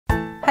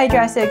Hi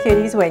Drastic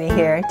Cuties, Winnie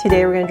here.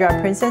 Today we're going to draw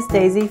Princess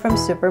Daisy from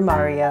Super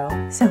Mario.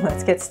 So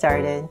let's get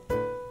started.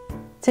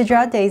 To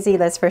draw Daisy,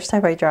 let's first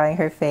start by drawing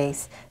her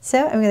face.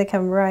 So I'm going to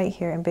come right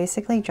here and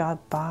basically draw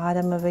the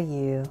bottom of a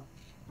U.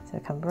 So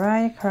come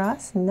right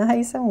across,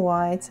 nice and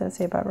wide, so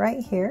say about right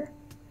here.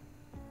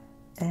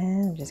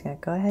 And I'm just going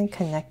to go ahead and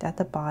connect at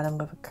the bottom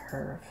with a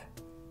curve.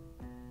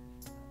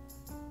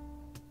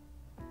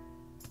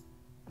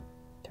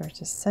 Towards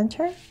the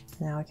center,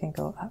 now I can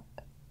go up.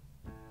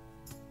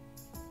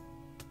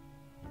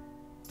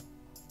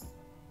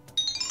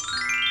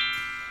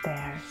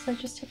 There, so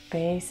just a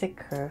basic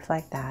curve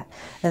like that.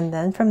 And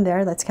then from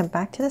there, let's come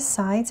back to the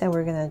sides and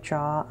we're gonna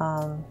draw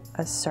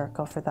a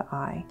circle for the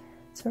eye.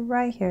 So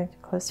right here,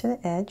 close to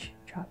the edge,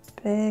 draw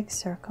a big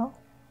circle.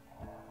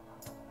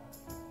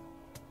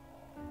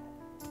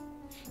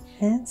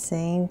 And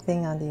same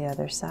thing on the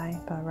other side,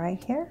 but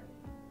right here.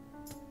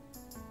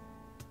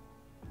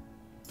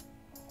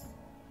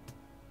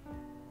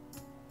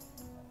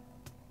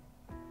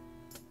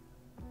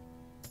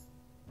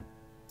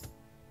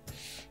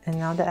 And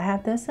now that I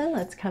have this in,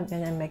 let's come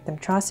in and make them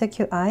draw so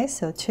cute eyes.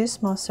 So 2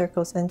 small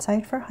circles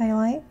inside for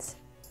highlights.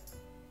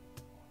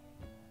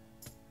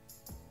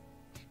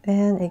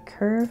 And a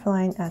curved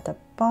line at the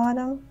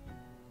bottom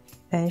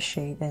and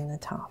shade in the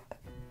top.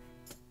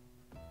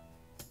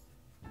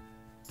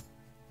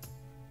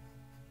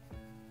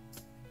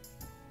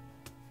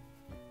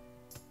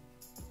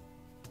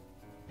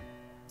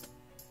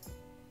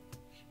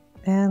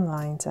 And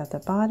lines at the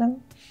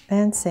bottom,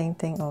 and same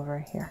thing over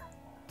here.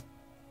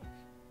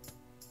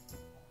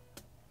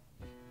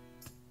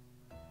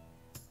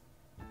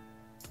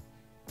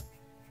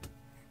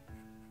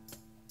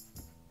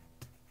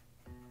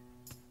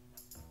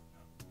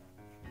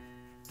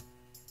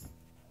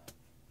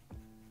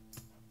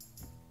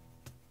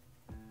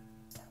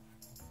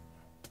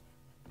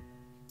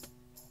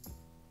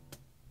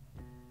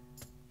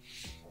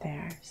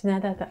 There, so now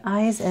that the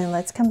eyes in,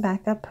 let's come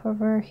back up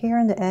over here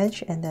on the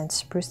edge and then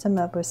spruce them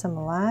up with some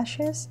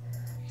lashes.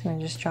 So I'm going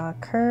to just draw a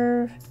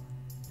curve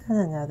and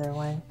another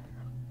one,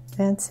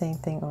 and same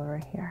thing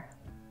over here.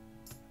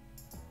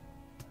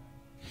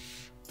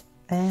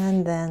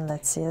 And then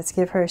let's see, let's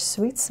give her a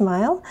sweet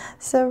smile.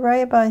 So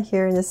right about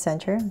here in the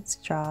center, let's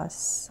draw a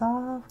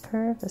soft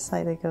curve that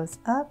slightly goes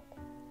up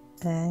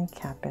and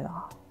cap it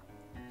off.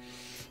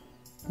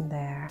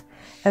 There.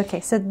 Okay,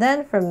 so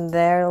then from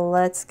there,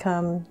 let's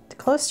come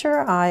close to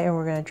her eye and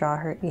we're going to draw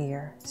her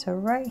ear. So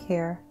right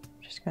here,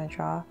 I'm just going to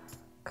draw a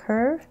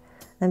curve.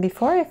 And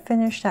before I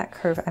finish that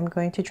curve, I'm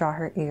going to draw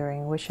her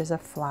earring, which is a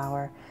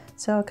flower.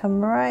 So I'll come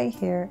right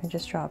here and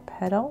just draw a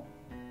petal,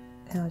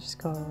 and I'll just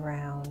go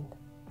around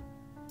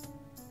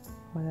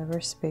whatever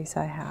space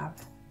I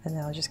have. And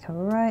then I'll just come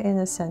right in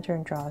the center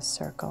and draw a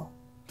circle.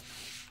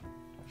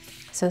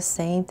 So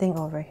same thing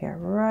over here,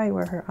 right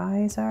where her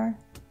eyes are.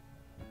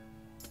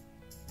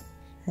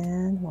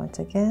 And once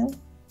again,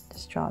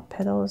 just draw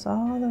petals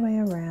all the way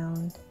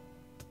around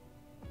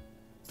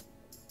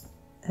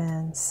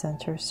and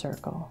center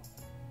circle.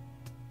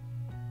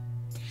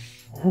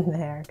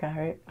 There, got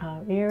her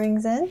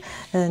earrings in.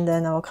 And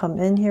then I'll come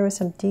in here with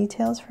some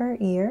details for her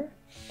ear.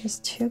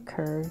 Just 2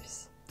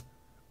 curves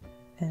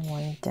and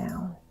 1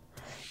 down.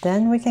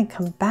 Then we can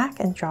come back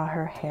and draw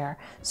her hair.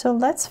 So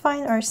let's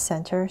find our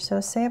center.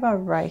 So say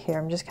about right here.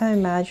 I'm just kind of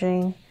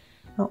imagining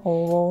an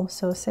oval,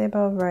 so say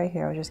about right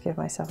here. I'll just give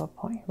myself a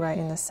point right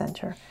in the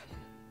center.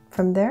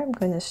 From there, I'm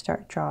going to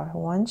start draw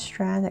 1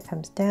 strand that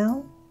comes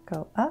down,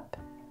 go up,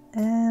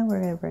 and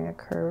we're going to bring a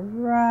curve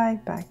right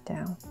back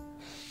down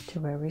to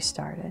where we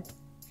started.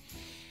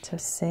 So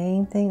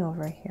same thing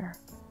over here,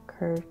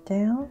 curve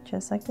down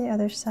just like the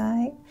other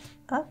side,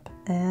 up,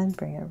 and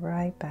bring it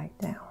right back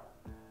down.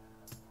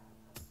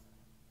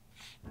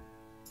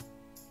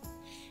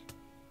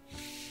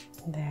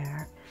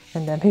 There.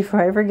 And then before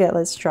I forget,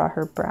 let's draw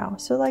her brow.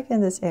 So like in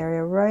this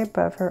area right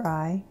above her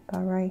eye,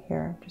 about right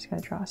here, I'm just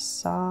going to draw a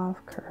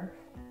soft curve.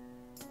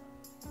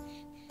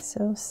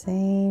 So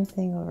same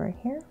thing over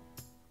here.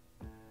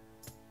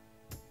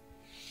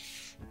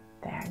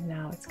 There,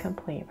 now it's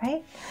complete,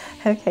 right?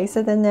 Okay,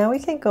 so then now we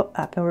can go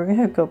up, and we're going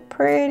to go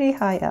pretty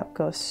high up.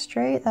 Go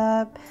straight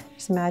up.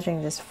 Just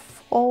imagining this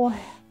full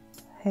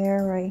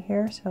hair right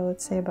here. So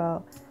let's say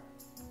about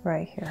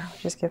right here. I'll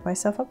just give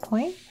myself a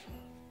point.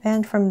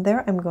 And from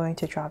there, I'm going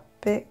to draw a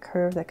big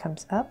curve that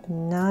comes up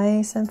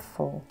nice and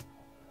full.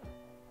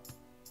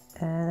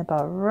 And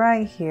about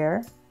right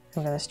here,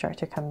 I'm going to start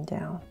to come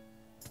down.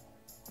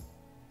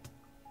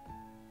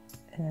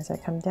 And as I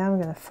come down,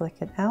 I'm going to flick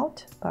it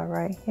out about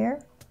right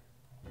here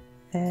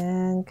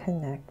and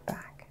connect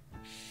back.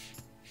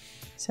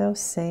 So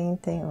same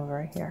thing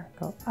over here.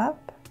 Go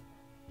up,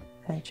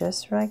 and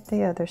just like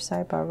the other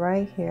side, about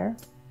right here.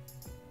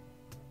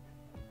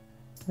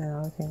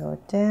 Now we can go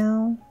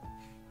down.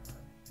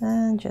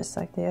 And just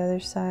like the other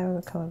side,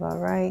 we'll come about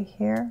right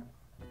here,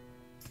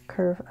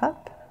 curve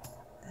up,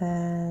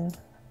 and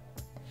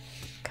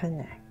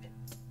connect.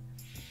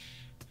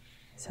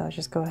 So I'll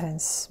just go ahead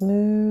and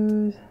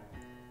smooth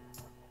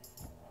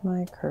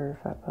my curve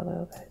up a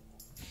little bit.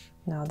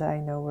 now that I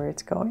know where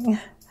it's going.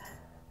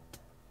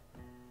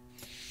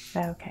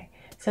 Okay,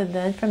 so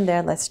then from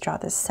there, let's draw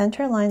the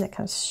center line that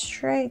comes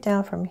straight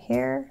down from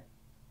here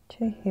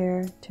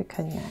to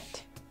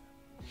connect.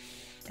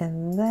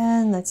 And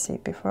then let's see,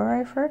 before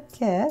I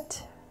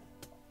forget,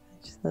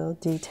 just little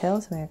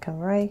details, I'm going to come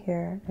right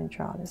here and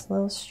draw this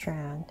little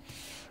strand.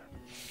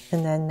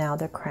 And then now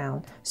the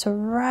crown. So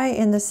right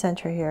in the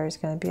center here is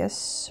going to be a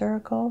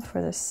circle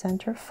for the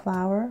center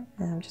flower,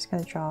 and I'm just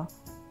going to draw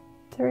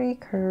 3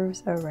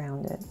 curves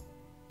around it.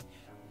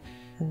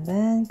 And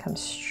then come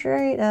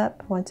straight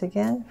up once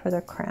again for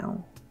the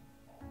crown.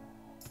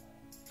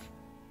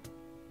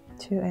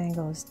 2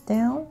 angles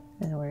down,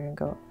 and we're going to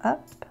go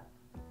up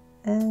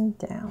and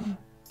down.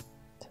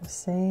 So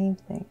same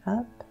thing,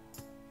 up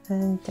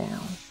and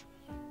down.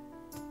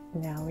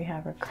 Now we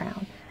have her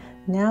crown.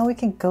 Now we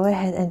can go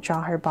ahead and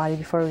draw her body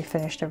before we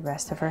finish the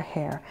rest of her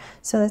hair.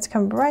 So let's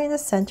come right in the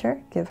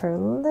center, give her a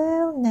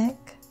little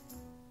neck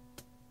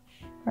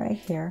right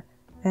here,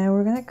 and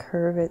we're going to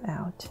curve it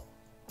out.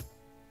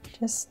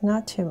 Just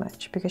not too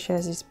much because she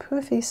has these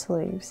poofy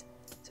sleeves.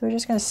 So we're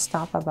just going to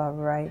stop about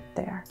right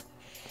there.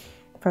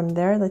 From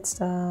there, let's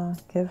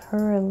give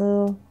her a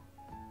little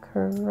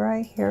curve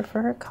right here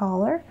for her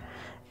collar.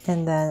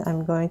 And then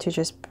I'm going to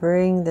just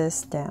bring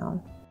this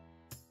down.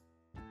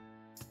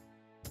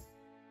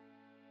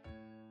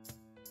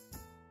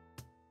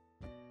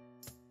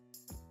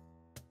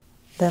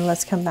 Then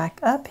let's come back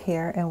up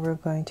here and we're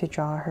going to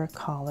draw her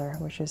collar,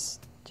 which is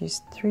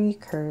these 3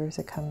 curves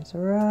that comes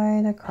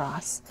right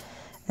across.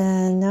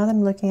 And now that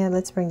I'm looking at it,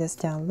 let's bring this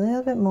down a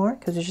little bit more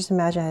because we just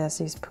imagine it has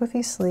these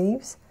poofy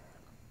sleeves.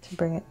 To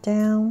bring it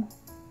down,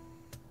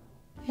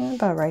 and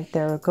about right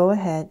there, we'll go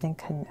ahead and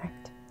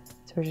connect.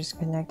 So we're just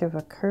connected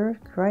with a curve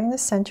right in the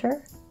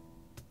center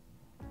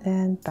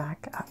and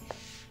back up.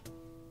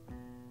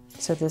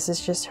 So this is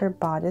just her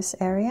bodice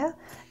area,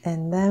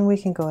 and then we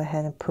can go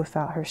ahead and poof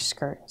out her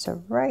skirt.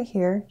 So right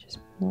here, just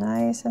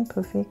nice and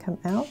poofy, come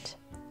out,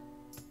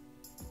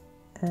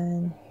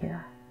 and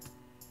here.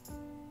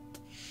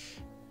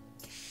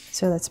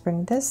 So let's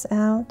bring this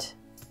out.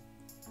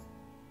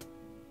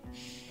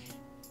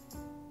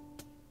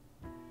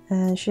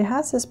 And she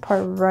has this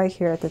part right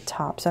here at the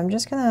top. So I'm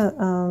just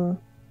gonna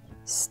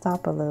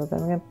stop a little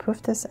bit. I'm gonna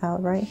poof this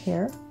out right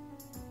here.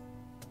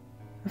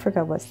 I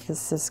forgot what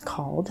this is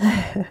called.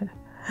 And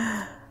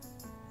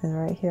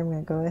right here, I'm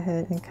gonna go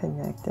ahead and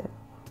connect it.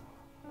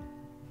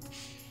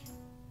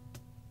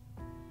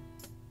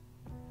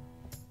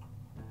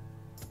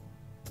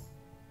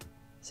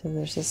 So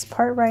there's this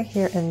part right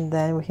here, and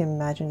then we can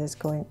imagine this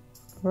going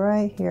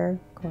right here,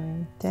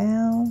 going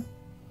down.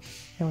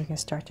 And we can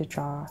start to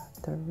draw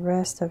the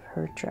rest of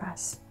her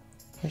dress.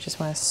 We just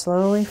want to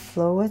slowly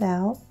flow it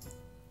out.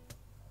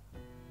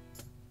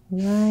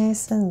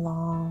 Nice and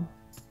long.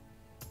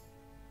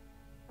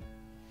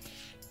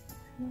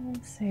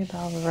 Let's say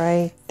about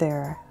right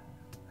there.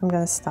 I'm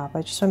going to stop.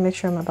 I just want to make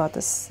sure I'm about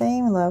the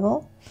same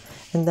level.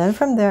 And then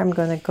from there, I'm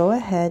going to go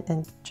ahead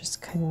and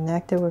just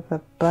connect it with a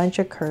bunch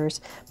of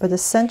curves. But the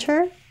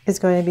center is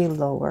going to be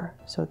lower.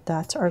 So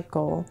that's our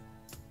goal.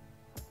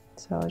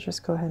 So I'll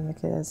just go ahead and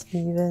make it as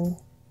even.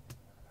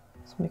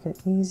 Let's make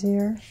it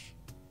easier.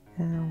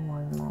 And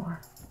one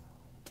more.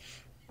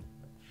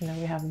 And then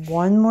we have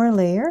one more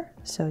layer.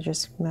 So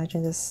just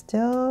imagine this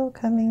still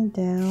coming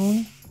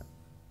down.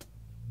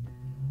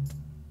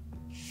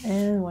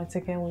 And once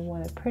again, we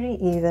want it pretty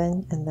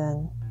even. And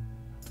then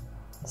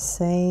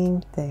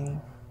same thing.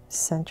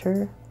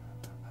 Center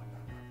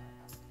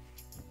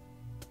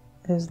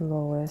is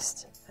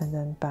lowest and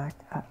then back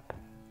up.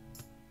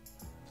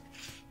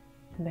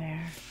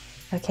 There.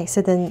 Okay,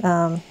 so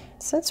then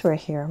since we're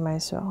here, might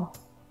as well.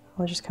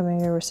 I'll just come in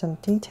here with some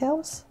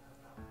details.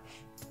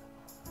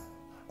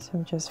 So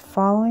I'm just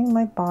following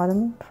my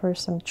bottom for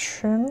some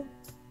trim.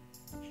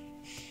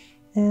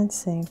 And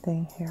same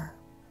thing here.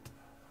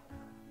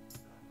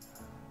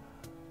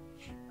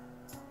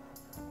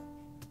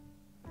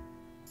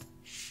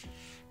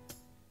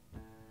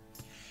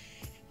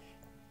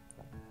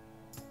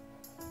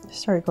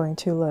 Started going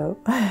too low.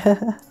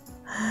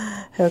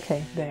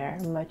 Okay, there,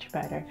 much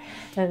better.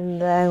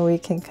 And then we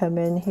can come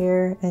in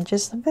here and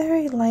just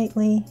very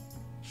lightly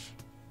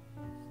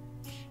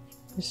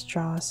just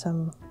draw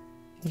some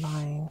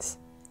lines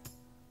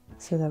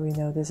so that we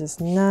know this is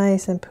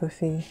nice and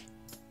poofy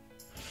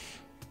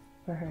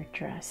for her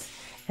dress.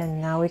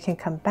 And now we can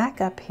come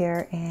back up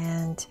here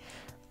and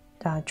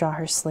draw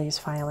her sleeves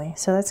finally.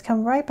 So let's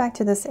come right back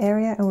to this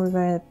area and we're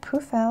going to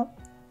poof out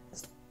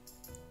this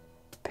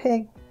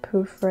big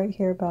poof right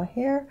here, about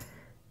here,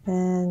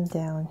 and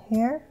down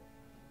here,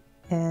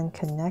 and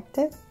connect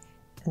it.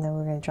 And then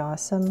we're going to draw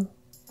some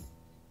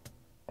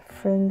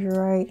fringe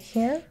right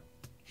here.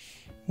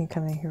 You can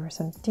come in here with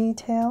some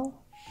detail.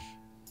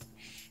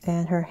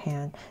 And her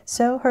hand.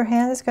 So her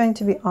hand is going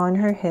to be on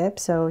her hip.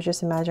 So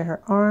just imagine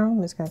her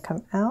arm is going to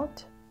come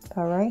out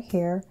about right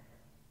here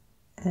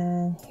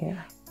and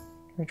here.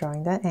 We're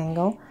drawing that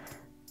angle.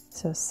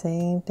 So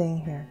same thing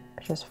here.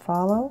 Just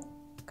follow,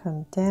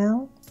 come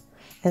down.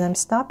 And I'm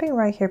stopping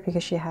right here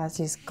because she has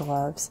these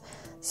gloves.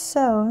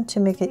 So to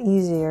make it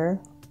easier,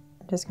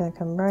 I'm just going to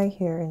come right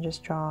here and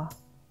just draw a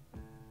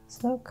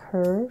slow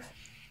curve.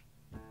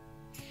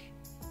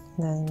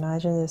 And then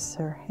imagine this is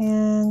her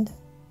hand,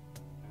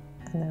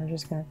 and then we're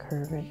just going to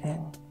curve it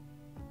in.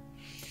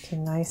 So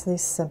nicely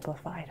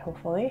simplified,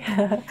 hopefully.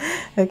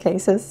 Okay,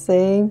 so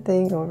same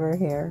thing over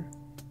here.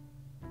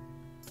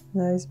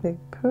 Nice big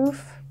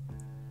poof.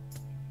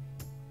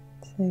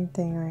 Same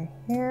thing right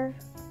here.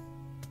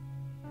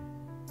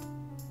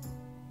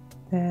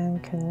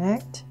 And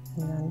connect,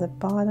 and then the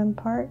bottom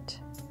part.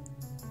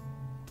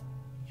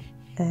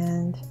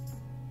 And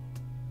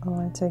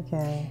once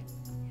again,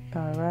 go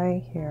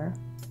right here.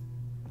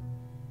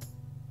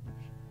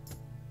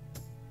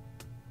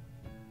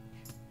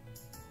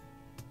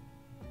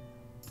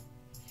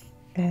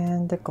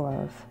 And the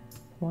glove.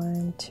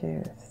 1,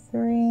 2,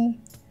 3.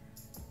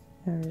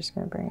 And we're just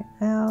going to bring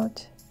it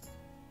out,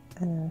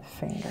 and then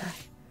finger.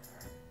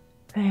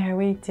 There,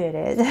 we did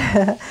it.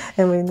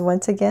 And we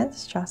once again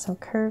just draw some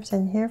curves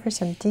in here for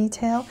some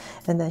detail.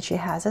 And then she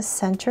has a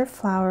center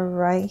flower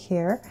right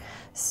here.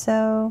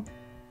 So,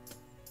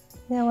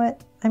 you know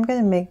what? I'm going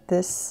to make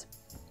this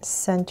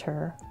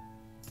center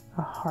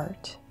a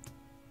heart.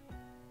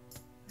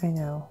 I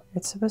know,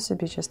 it's supposed to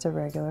be just a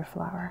regular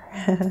flower.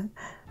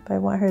 But I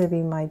want her to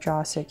be my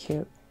Draw So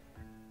Cute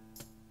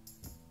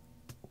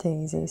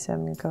daisy. So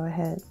I'm going to go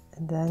ahead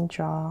and then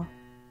draw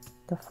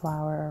the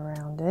flower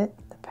around it,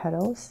 the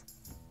petals.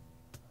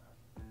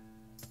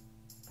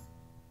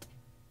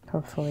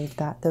 Hopefully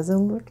that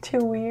doesn't look too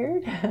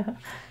weird.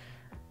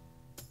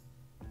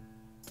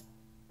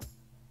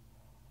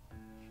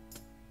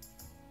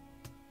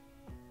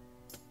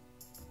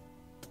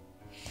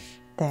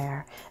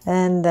 There.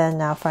 And then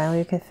now finally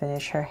you can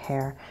finish her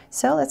hair.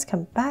 So let's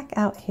come back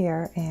out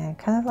here and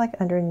kind of like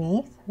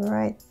underneath,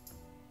 right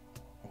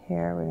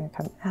here, we're going to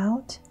come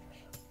out,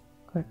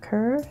 go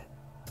curve,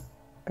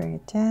 bring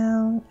it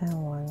down,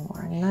 and one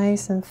more,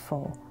 nice and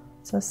full.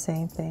 So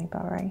same thing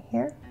about right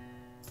here.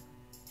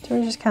 So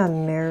we're just kind of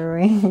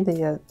mirroring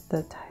the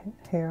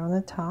hair on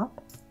the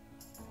top.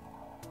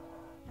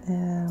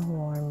 And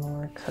one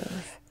more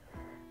curve.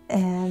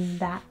 And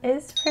that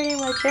is pretty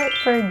much it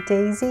for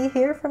Daisy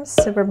here from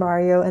Super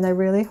Mario. And I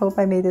really hope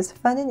I made this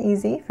fun and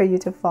easy for you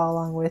to follow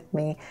along with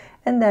me.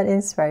 And that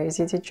inspires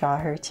you to draw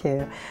her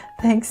too.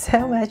 Thanks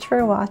so much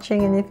for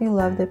watching. And if you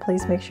loved it,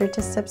 please make sure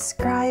to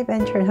subscribe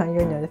and turn on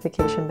your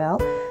notification bell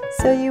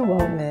so you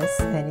won't miss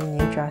any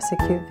new Draw So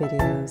Cute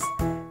videos.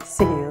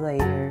 See you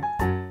later.